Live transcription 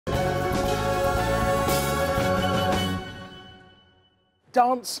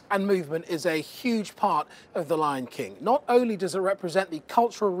Dance and movement is a huge part of The Lion King. Not only does it represent the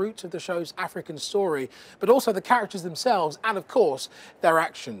cultural roots of the show's African story, but also the characters themselves and, of course, their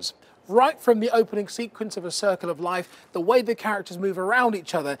actions. Right from the opening sequence of A Circle of Life, the way the characters move around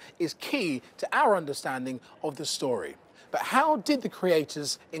each other is key to our understanding of the story. But how did the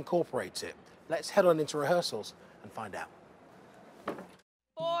creators incorporate it? Let's head on into rehearsals and find out.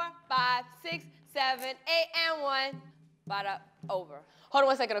 4, 5, 6, 7, 8, and 1. Bada, over. Hold on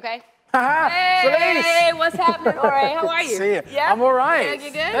 1 second, okay? Hey, what's happening? All right, how are you? See you. Yeah? I'm all right. Yeah,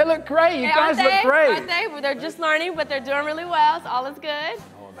 you good? They look great. You guys look great. Aren't they? They're just learning, but they're doing really well, so all is good.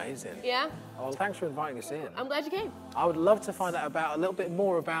 Oh, amazing. Yeah? Well, thanks for inviting us in. I'm glad you came. I would love to find out about a little bit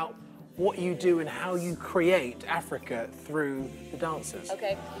more about what you do and how you create Africa through the dancers.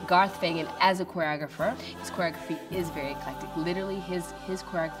 Okay. Garth Fagan, as a choreographer, his choreography is very eclectic. Literally, his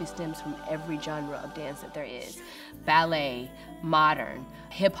choreography stems from every genre of dance that there is. Ballet, modern,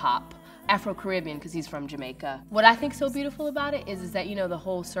 hip-hop, Afro-Caribbean, because he's from Jamaica. What I think so beautiful about it is that, you know, the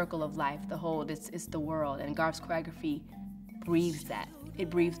whole circle of life, the whole, it's the world, and Garth's choreography breathes that. It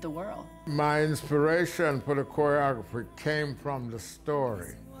breathes the world. My inspiration for the choreography came from the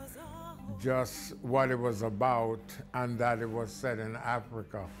story. Just what it was about and that it was set in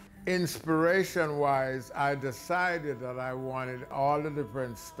Africa. Inspiration-wise, I decided that I wanted all the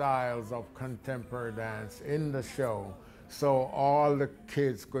different styles of contemporary dance in the show so all the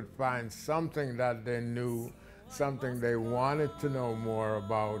kids could find something that they knew, something they wanted to know more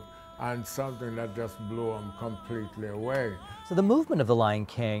about, and something that just blew them completely away. So the movement of The Lion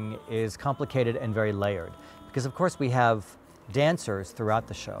King is complicated and very layered because, of course, we have dancers throughout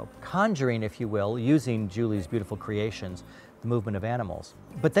the show, conjuring, if you will, using Julie's beautiful creations, the movement of animals.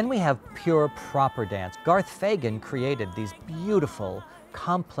 But then we have pure, proper dance. Garth Fagan created these beautiful,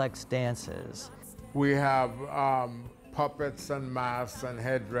 complex dances. We have puppets and masks and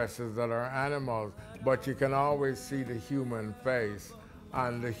headdresses that are animals, but you can always see the human face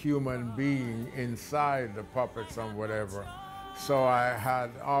and the human being inside the puppets and whatever. So I had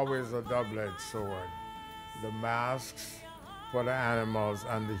always a double-edged sword. The masks for the animals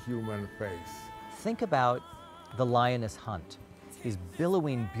and the human face. Think about the lioness hunt. These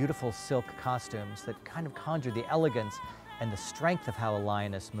billowing, beautiful silk costumes that kind of conjure the elegance and the strength of how a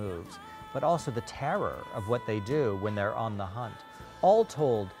lioness moves, but also the terror of what they do when they're on the hunt, all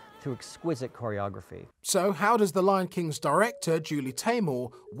told through exquisite choreography. So how does The Lion King's director, Julie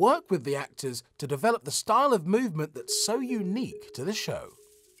Taymor, work with the actors to develop the style of movement that's so unique to the show?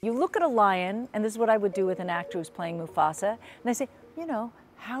 You look at a lion, and this is what I would do with an actor who's playing Mufasa, and I say, you know,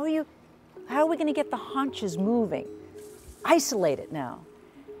 how are we going to get the haunches moving? Isolate it now.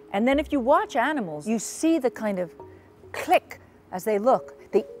 And then if you watch animals, you see the kind of click as they look.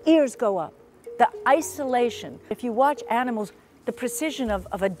 The ears go up, the isolation. If you watch animals, the precision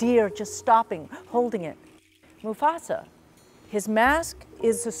of a deer just stopping, holding it. Mufasa, his mask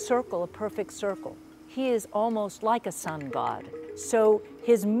is a circle, a perfect circle. He is almost like a sun god. So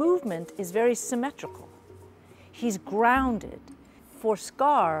his movement is very symmetrical. He's grounded. For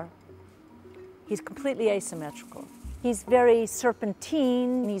Scar, he's completely asymmetrical. He's very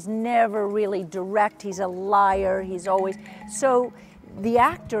serpentine. He's never really direct. He's a liar. He's always... So the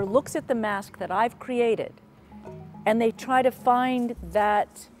actor looks at the mask that I've created and they try to find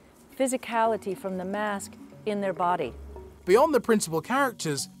that physicality from the mask in their body. Beyond the principal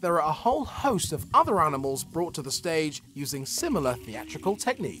characters, there are a whole host of other animals brought to the stage using similar theatrical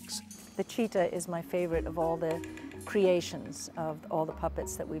techniques. The cheetah is my favorite of all the creations of all the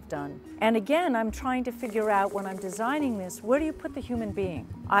puppets that we've done. And again, I'm trying to figure out when I'm designing this, where do you put the human being?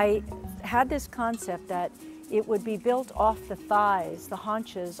 I had this concept that it would be built off the thighs, the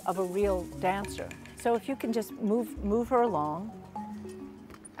haunches of a real dancer. So if you can just move her along,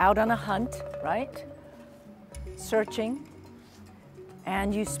 out on a hunt, right? Searching,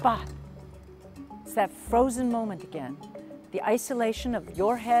 and you spot. It's that frozen moment again. The isolation of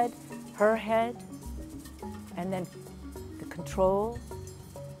your head, her head, and then the control.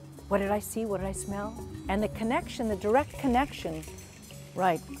 What did I see? What did I smell? And the connection, the direct connection,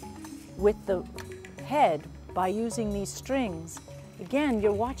 right, with the head by using these strings. Again,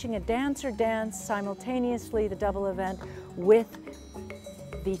 you're watching a dancer dance simultaneously, the double event, with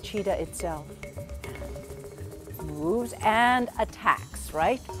the cheetah itself. Moves and attacks,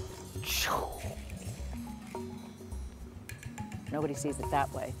 right? Nobody sees it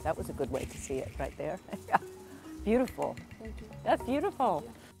that way. That was a good way to see it right there. Beautiful. That's beautiful.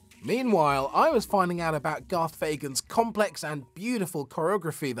 Meanwhile, I was finding out about Garth Fagan's complex and beautiful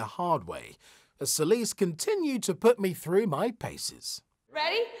choreography the hard way, as Celise continued to put me through my paces.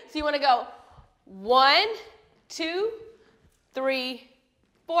 Ready? So you want to go 1, 2, 3,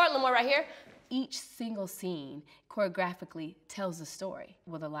 4, a little more right here. Each single scene choreographically tells a story.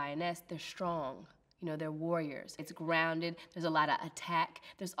 With a lioness, they're strong. You know, they're warriors. It's grounded. There's a lot of attack.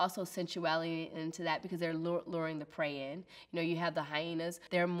 There's also sensuality into that because they're luring the prey in. You know, you have the hyenas.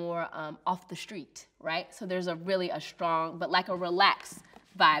 They're more off the street, right? So there's a strong, but like a relaxed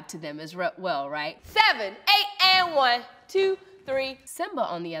vibe to them as well, right? 7, 8, and 1, 2, 3. Simba,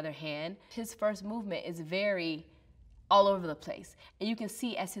 on the other hand, his first movement is very all over the place. And you can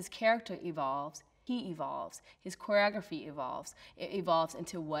see as his character evolves, he evolves, his choreography evolves. It evolves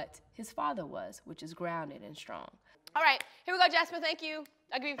into what his father was, which is grounded and strong. All right, here we go, Jasper, thank you.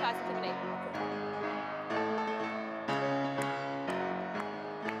 I'll give you 5, 6, 7, 8.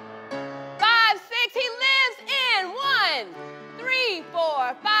 5, 6, he lives in 1, 3,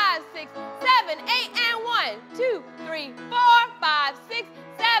 4, 5, 6, 7, 8, and 1, 2, 3, 4, 5, 6,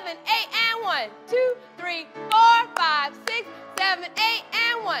 7, 8, and 1, 2, 3, 4, 5, 6, 7, 8,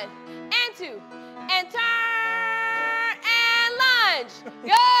 and 1, and 2, and turn, and lunge.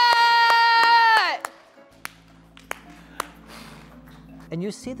 Good! And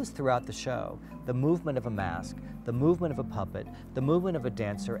you see this throughout the show, the movement of a mask, the movement of a puppet, the movement of a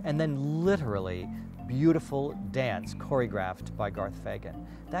dancer, and then literally beautiful dance choreographed by Garth Fagan.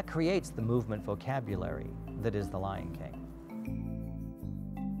 That creates the movement vocabulary that is The Lion King.